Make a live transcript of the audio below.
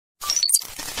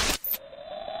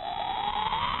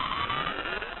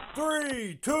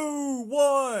Three, two,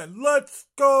 one, let's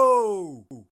go!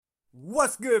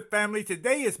 What's good, family?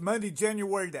 Today is Monday,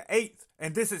 January the 8th,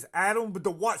 and this is Adam with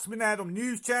the Watchman Adam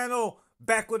News Channel,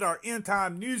 back with our end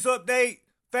time news update.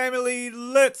 Family,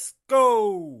 let's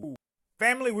go!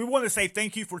 Family, we want to say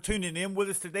thank you for tuning in with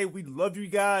us today. We love you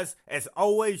guys. As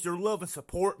always, your love and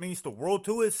support means the world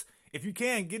to us. If you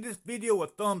can, give this video a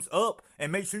thumbs up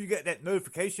and make sure you get that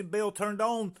notification bell turned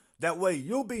on. That way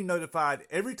you'll be notified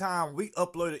every time we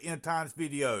upload an End Times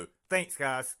video. Thanks,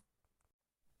 guys.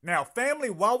 Now, family,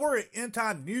 while we're at End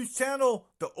Time News Channel,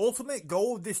 the ultimate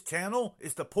goal of this channel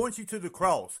is to point you to the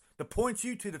cross, to point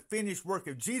you to the finished work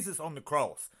of Jesus on the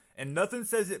cross. And nothing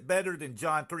says it better than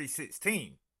John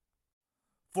 3:16.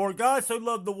 For God so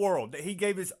loved the world that he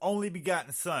gave his only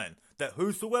begotten Son, that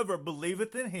whosoever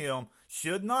believeth in him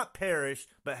should not perish,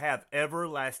 but have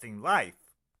everlasting life.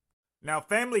 Now,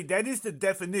 family, that is the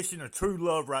definition of true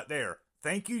love right there.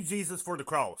 Thank you, Jesus, for the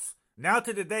cross. Now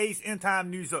to today's End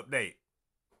Time News Update.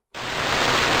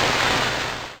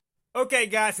 Okay,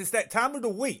 guys, it's that time of the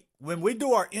week when we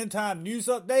do our End Time News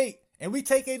Update, and we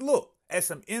take a look at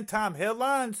some End Time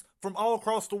headlines from all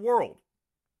across the world.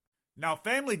 Now,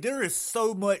 family, there is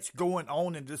so much going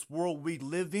on in this world we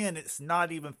live in, it's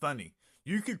not even funny.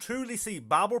 You can truly see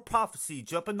Bible prophecy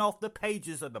jumping off the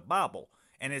pages of the Bible.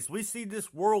 And as we see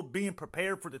this world being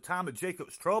prepared for the time of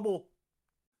Jacob's trouble,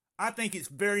 I think it's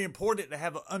very important to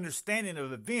have an understanding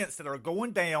of events that are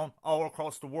going down all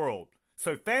across the world.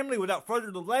 So, family, without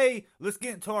further delay, let's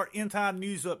get into our End Time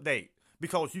News Update,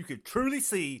 because you can truly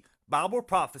see Bible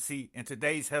prophecy in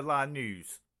today's headline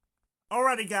news.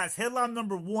 Alrighty, guys, headline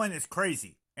number one is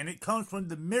crazy, and it comes from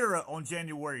the Mirror on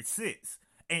January 6th.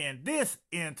 And this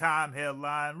End Time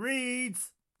headline reads,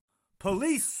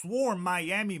 Police swarm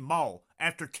Miami Mall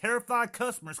after terrified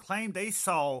customers claimed they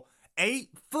saw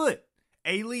 8-foot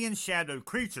alien shadow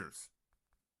creatures.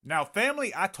 Now,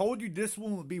 family, I told you this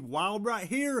one would be wild right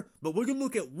here, but we're going to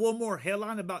look at one more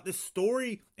headline about this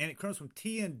story, and it comes from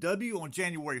TNW on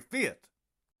January 5th.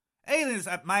 Aliens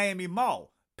at Miami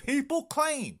Mall. People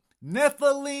claim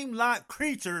Nephilim-like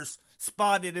creatures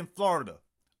spotted in Florida.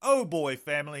 Oh boy,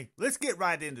 family, let's get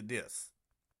right into this.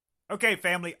 Okay,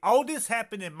 family, all this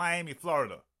happened in Miami,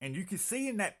 Florida, and you can see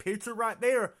in that picture right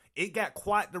there, it got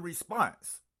quite the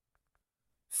response.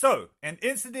 So, an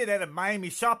incident at a Miami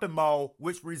shopping mall,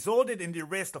 which resulted in the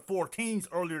arrest of 4 teens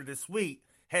earlier this week,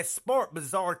 has sparked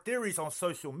bizarre theories on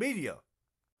social media,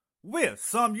 with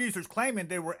some users claiming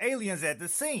there were aliens at the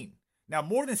scene. Now,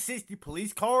 more than 60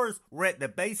 police cars were at the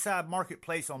Bayside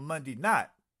Marketplace on Monday night.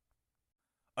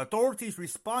 Authorities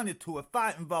responded to a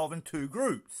fight involving 2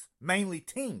 groups, mainly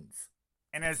teens.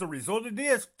 And as a result of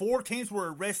this, 4 teens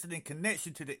were arrested in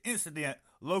connection to the incident,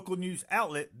 local news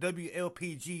outlet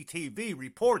WLPG-TV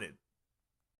reported.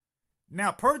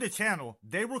 Now, per the channel,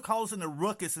 they were causing a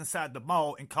ruckus inside the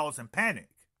mall and causing panic.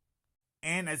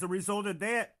 And as a result of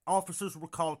that, officers were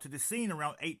called to the scene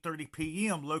around 8:30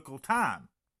 p.m. local time.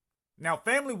 Now,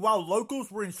 family, while locals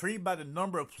were intrigued by the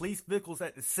number of police vehicles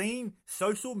at the scene,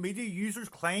 social media users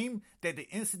claimed that the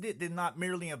incident did not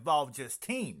merely involve just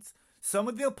teens. Some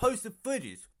of them posted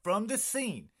footage from the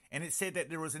scene, and it said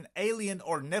that there was an alien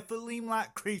or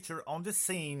Nephilim-like creature on the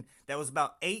scene that was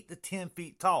about 8 to 10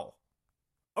 feet tall.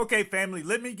 Okay, family,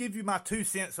 let me give you my 2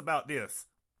 cents about this.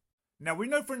 Now, we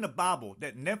know from the Bible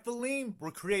that Nephilim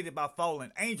were created by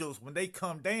fallen angels when they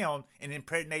come down and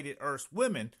impregnated Earth's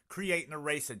women, creating a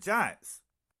race of giants.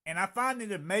 And I find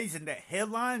it amazing that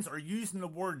headlines are using the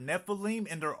word Nephilim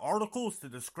in their articles to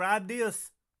describe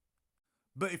this.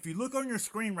 But if you look on your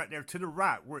screen right there to the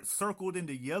right where it's circled in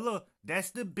the yellow, that's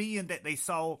the being that they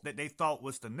saw that they thought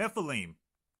was the Nephilim.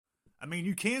 I mean,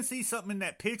 you can see something in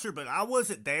that picture, but I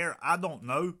wasn't there. I don't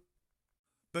know.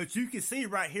 But you can see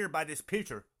right here by this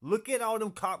picture, look at all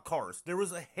them cop cars. There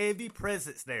was a heavy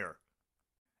presence there.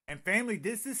 And family,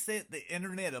 this has set the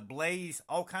internet ablaze,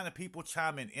 all kind of people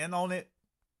chiming in on it.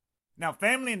 Now,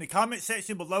 family, in the comment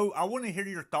section below, I want to hear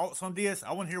your thoughts on this.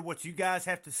 I want to hear what you guys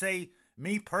have to say.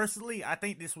 Me personally, I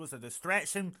think this was a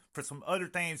distraction for some other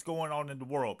things going on in the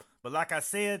world. But like I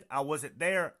said, I wasn't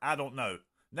there. I don't know.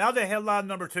 Now to headline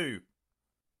number 2.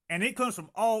 And it comes from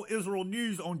All Israel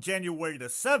News on January the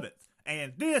 7th.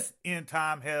 And this End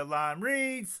Time headline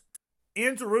reads,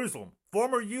 In Jerusalem,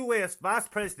 former U.S. Vice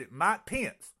President Mike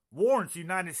Pence warns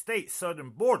United States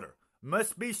southern border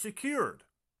must be secured,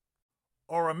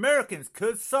 or Americans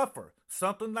could suffer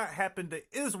something that happened to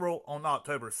Israel on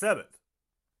October 7th.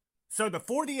 So the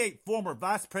 48th former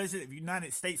Vice President of the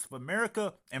United States of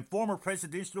America and former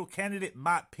presidential candidate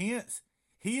Mike Pence,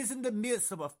 he is in the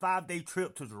midst of a 5-day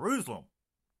trip to Jerusalem.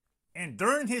 And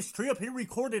during his trip, he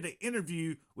recorded an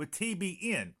interview with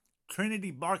TBN,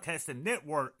 Trinity Broadcasting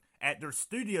Network at their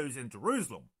studios in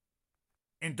Jerusalem.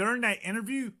 And during that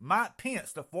interview, Mike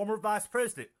Pence, the former vice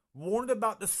president, warned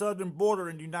about the southern border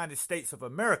in the United States of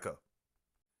America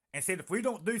and said if we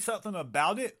don't do something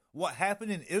about it, what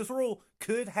happened in Israel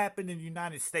could happen in the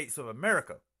United States of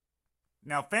America.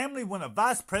 Now, family, when a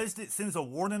vice president sends a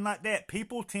warning like that,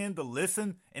 people tend to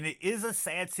listen, and it is a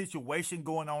sad situation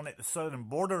going on at the southern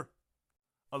border.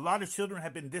 A lot of children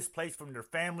have been displaced from their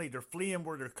family, they're fleeing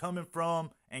where they're coming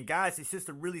from, and guys, it's just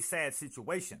a really sad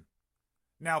situation.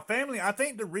 Now, family, I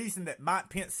think the reason that Mike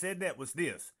Pence said that was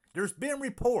this. There's been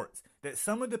reports that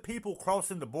some of the people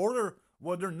crossing the border,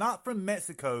 well, they're not from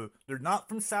Mexico, they're not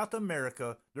from South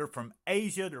America, they're from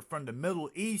Asia, they're from the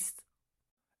Middle East.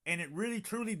 And it really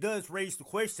truly does raise the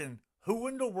question, who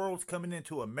in the world's coming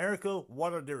into America?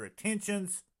 What are their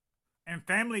intentions? And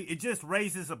family, it just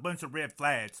raises a bunch of red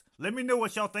flags. Let me know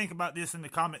what y'all think about this in the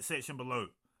comment section below.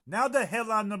 Now the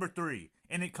headline number 3,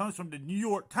 and it comes from the New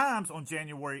York Times on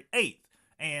January 8th.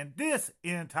 And this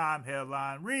end time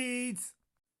headline reads,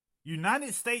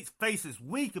 United States faces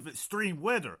week of extreme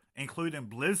weather, including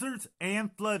blizzards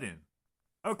and flooding.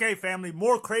 Okay, family,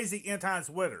 more crazy end times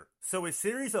weather. So a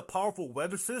series of powerful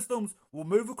weather systems will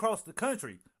move across the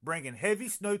country, bringing heavy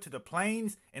snow to the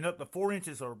plains and up to 4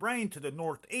 inches of rain to the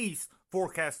northeast,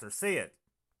 forecasters said.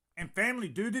 And family,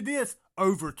 due to this,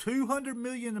 over 200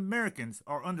 million Americans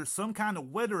are under some kind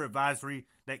of weather advisory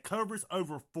that covers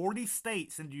over 40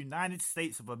 states in the United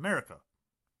States of America.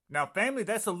 Now, family,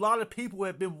 that's a lot of people who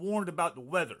have been warned about the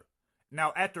weather.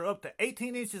 Now, after up to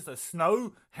 18 inches of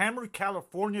snow hammered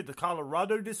California to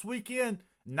Colorado this weekend,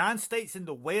 9 states in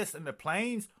the West and the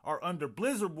Plains are under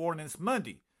blizzard warnings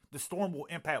Monday. The storm will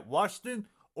impact Washington,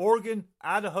 Oregon,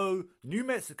 Idaho, New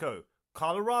Mexico,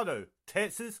 Colorado,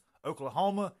 Texas,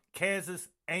 Oklahoma, Kansas,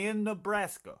 and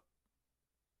Nebraska.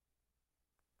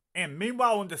 And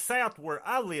meanwhile in the South where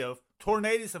I live,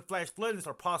 tornadoes and flash floodings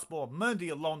are possible on Monday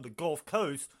along the Gulf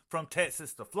Coast from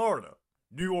Texas to Florida.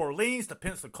 New Orleans to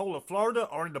Pensacola, Florida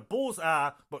are in the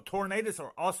bullseye, but tornadoes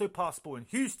are also possible in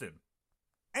Houston.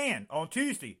 And on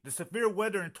Tuesday, the severe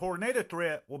weather and tornado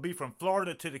threat will be from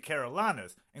Florida to the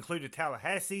Carolinas, including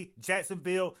Tallahassee,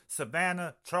 Jacksonville,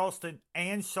 Savannah, Charleston,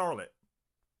 and Charlotte.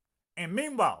 And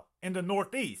meanwhile, in the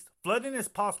Northeast, flooding is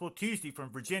possible Tuesday from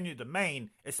Virginia to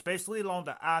Maine, especially along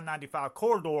the I-95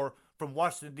 corridor from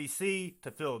Washington, D.C.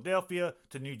 to Philadelphia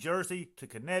to New Jersey to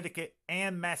Connecticut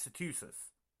and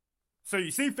Massachusetts. So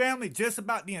you see, family, just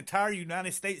about the entire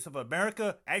United States of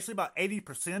America, actually about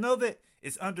 80% of it,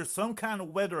 is under some kind of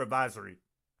weather advisory.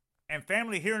 And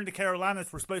family, here in the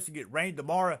Carolinas, we're supposed to get rain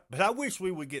tomorrow, but I wish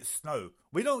we would get snow.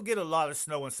 We don't get a lot of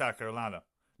snow in South Carolina.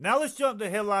 Now let's jump to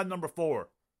headline number 4.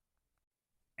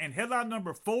 And headline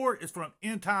number 4 is from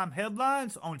End Time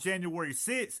Headlines on January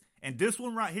 6th, and this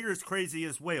one right here is crazy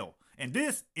as well. And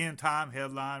this End Time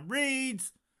headline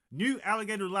reads, New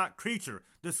alligator-like creature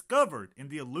discovered in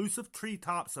the elusive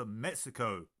treetops of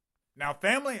Mexico. Now,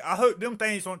 family, I hope them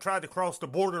things don't try to cross the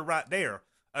border right there.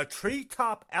 A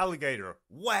treetop alligator.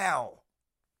 Wow.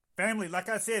 Family, like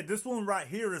I said, this one right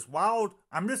here is wild.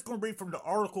 I'm just going to read from the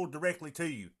article directly to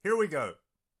you. Here we go.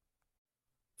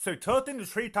 So, tucked in the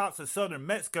treetops of southern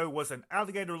Mexico was an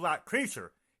alligator-like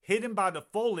creature, hidden by the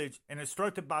foliage and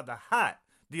obstructed by the height.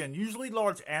 The unusually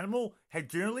large animal had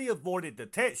generally avoided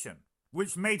detection,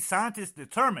 which made scientists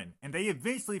determine, and they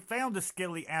eventually found the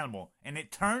scaly animal, and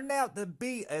it turned out to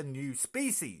be a new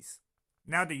species.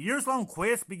 Now, the years-long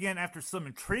quest began after some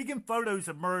intriguing photos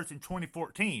emerged in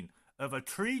 2014 of a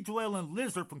tree-dwelling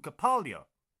lizard from Capalia,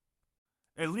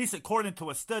 at least according to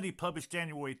a study published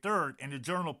January 3rd in the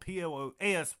journal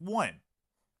PLOS 1.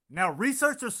 Now,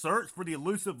 researchers searched for the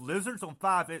elusive lizards on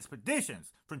 5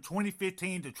 expeditions from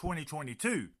 2015 to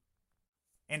 2022,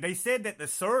 and they said that the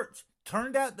search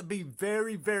turned out to be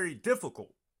very, very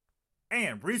difficult.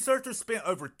 And researchers spent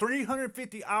over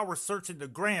 350 hours searching the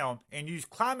ground and used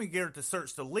climbing gear to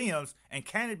search the limbs and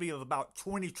canopy of about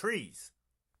 20 trees.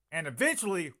 And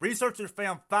eventually, researchers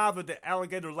found 5 of the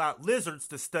alligator-like lizards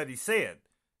the study said.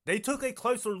 They took a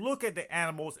closer look at the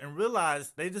animals and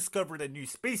realized they discovered a new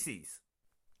species.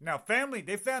 Now, family,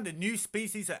 they found a new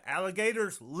species of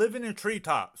alligators living in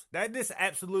treetops. That just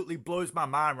absolutely blows my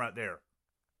mind right there.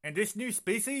 And this new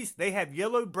species, they have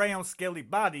yellow-brown scaly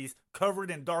bodies covered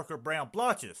in darker brown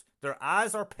blotches. Their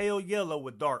eyes are pale yellow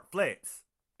with dark flecks.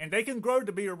 And they can grow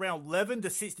to be around 11 to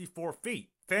 64 feet.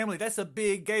 Family, that's a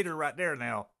big gator right there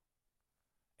now.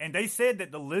 And they said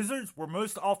that the lizards were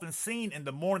most often seen in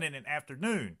the morning and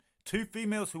afternoon. 2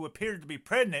 females who appeared to be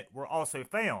pregnant were also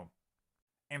found.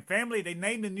 And family, they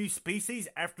named the new species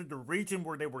after the region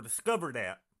where they were discovered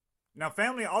at. Now,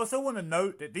 family, I also want to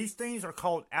note that these things are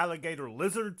called alligator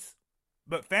lizards.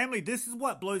 But family, this is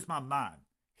what blows my mind.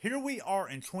 Here we are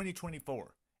in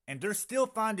 2024, and they're still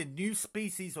finding new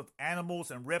species of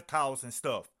animals and reptiles and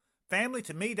stuff. Family,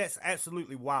 to me, that's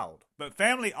absolutely wild. But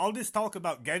family, all this talk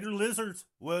about gator lizards,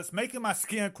 well, it's making my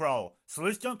skin crawl. So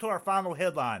let's jump to our final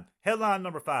headline. Headline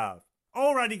number 5.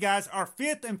 Alrighty guys, our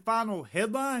 5th and final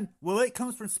headline, well, it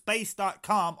comes from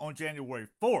space.com on January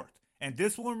 4th. And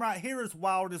this one right here is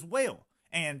wild as well.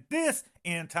 And this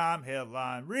end time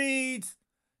headline reads,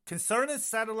 concerning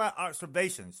satellite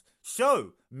observations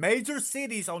show major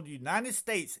cities on the United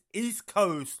States East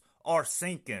Coast are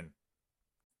sinking.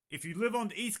 If you live on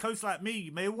the East Coast like me,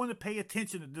 you may want to pay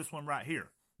attention to this one right here.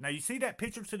 Now you see that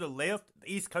picture to the left,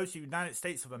 the East Coast of the United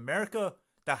States of America?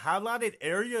 The highlighted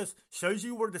areas shows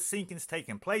you where the sinking's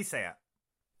taking place at.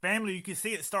 Family, you can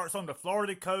see it starts on the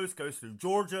Florida coast, goes through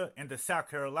Georgia, into South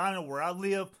Carolina where I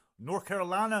live, North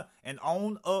Carolina, and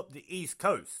on up the East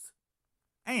Coast.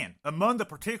 And among the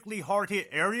particularly hard-hit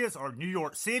areas are New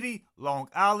York City, Long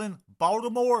Island,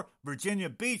 Baltimore, Virginia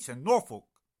Beach, and Norfolk,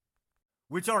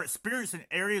 which are experiencing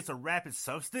areas of rapid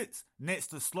subsidence next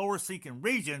to slower sinking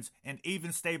regions and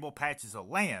even stable patches of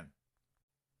land.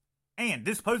 And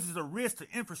this poses a risk to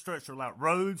infrastructure like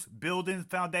roads, buildings,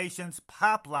 foundations,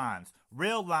 pipelines,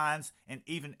 rail lines, and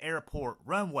even airport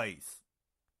runways.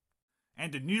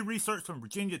 And the new research from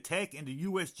Virginia Tech and the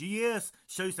USGS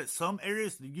shows that some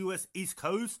areas of the US East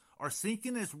Coast are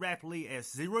sinking as rapidly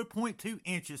as 0.2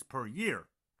 inches per year,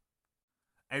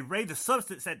 a rate of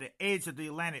subsidence at the edge of the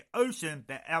Atlantic Ocean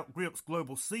that outgrips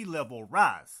global sea level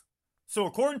rise. So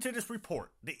according to this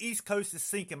report, the East Coast is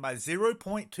sinking by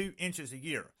 0.2 inches a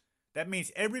year. That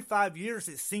means every 5 years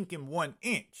it's sinking 1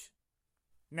 inch.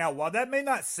 Now, while that may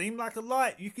not seem like a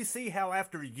lot, you can see how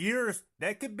after years,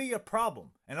 that could be a problem.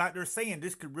 And like they're saying,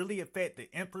 this could really affect the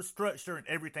infrastructure and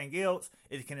everything else.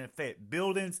 It can affect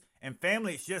buildings, and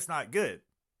family, it's just not good.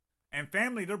 And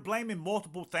family, they're blaming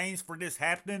multiple things for this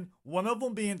happening. One of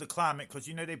them being the climate, because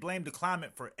they blame the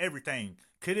climate for everything.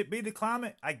 Could it be the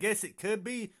climate? I guess it could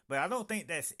be, but I don't think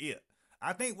that's it.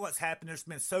 I think what's happened, there's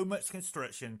been so much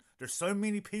construction, there's so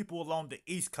many people along the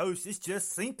East Coast, it's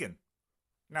just sinking.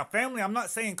 Now family, I'm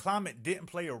not saying climate didn't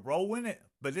play a role in it,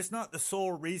 but it's not the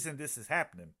sole reason this is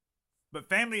happening. But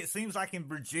family, it seems like in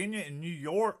Virginia and New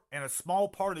York and a small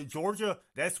part of Georgia,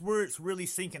 that's where it's really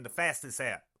sinking the fastest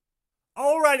at.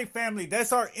 Alrighty family,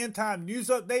 that's our end time news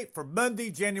update for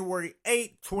Monday, January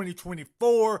 8th,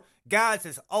 2024. Guys,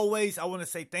 as always, I want to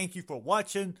say thank you for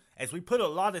watching, as we put a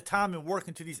lot of time and work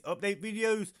into these update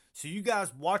videos, so you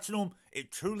guys watching them,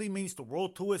 it truly means the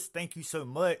world to us. Thank you so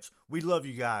much. We love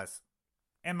you guys.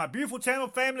 And my beautiful channel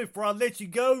family, before I let you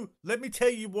go, let me tell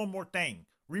you one more thing.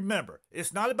 Remember,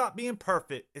 it's not about being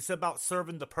perfect, it's about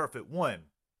serving the perfect one.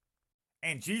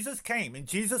 And Jesus came, and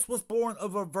Jesus was born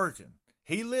of a virgin.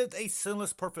 He lived a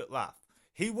sinless, perfect life.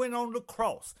 He went on the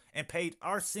cross and paid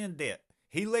our sin debt.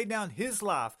 He laid down his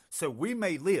life so we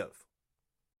may live.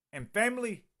 And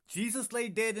family, Jesus lay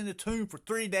dead in the tomb for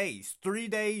 3 days. 3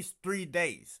 days, 3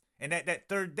 days. And at that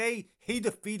third day, he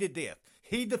defeated death.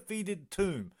 He defeated the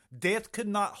tomb. Death could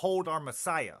not hold our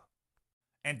Messiah.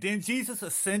 And then Jesus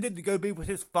ascended to go be with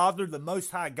his Father, the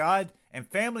Most High God. And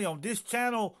family, on this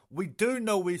channel, we do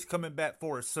know he's coming back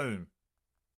for us soon.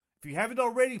 If you haven't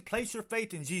already, place your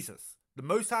faith in Jesus. The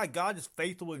Most High God is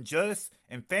faithful and just,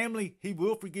 and family, he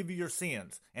will forgive you your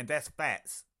sins, and that's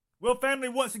facts. Well family,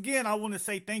 once again, I want to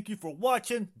say thank you for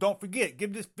watching. Don't forget,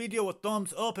 give this video a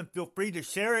thumbs up and feel free to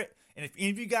share it. And if any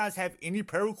of you guys have any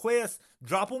prayer requests,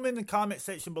 drop them in the comment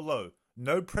section below.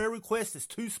 No prayer request is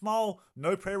too small,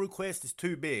 no prayer request is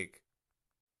too big.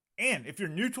 And if you're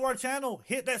new to our channel,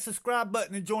 hit that subscribe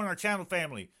button and join our channel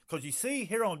family. Because you see,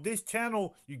 here on this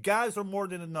channel, you guys are more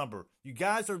than a number. You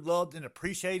guys are loved and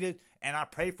appreciated, and I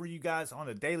pray for you guys on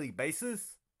a daily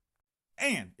basis.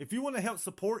 And if you want to help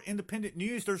support independent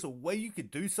news, there's a way you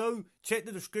could do so. Check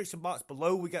the description box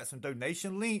below. We got some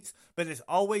donation links. But as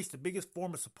always, the biggest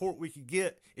form of support we could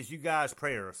get is you guys'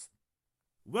 prayers.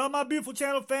 Well, my beautiful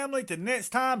channel family, till next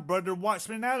time, Brother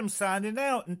Watchman Adam signing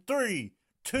out in 3,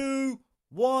 2,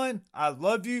 1. I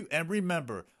love you, and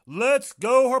remember, let's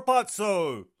go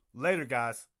Harpazo. Later,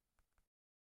 guys.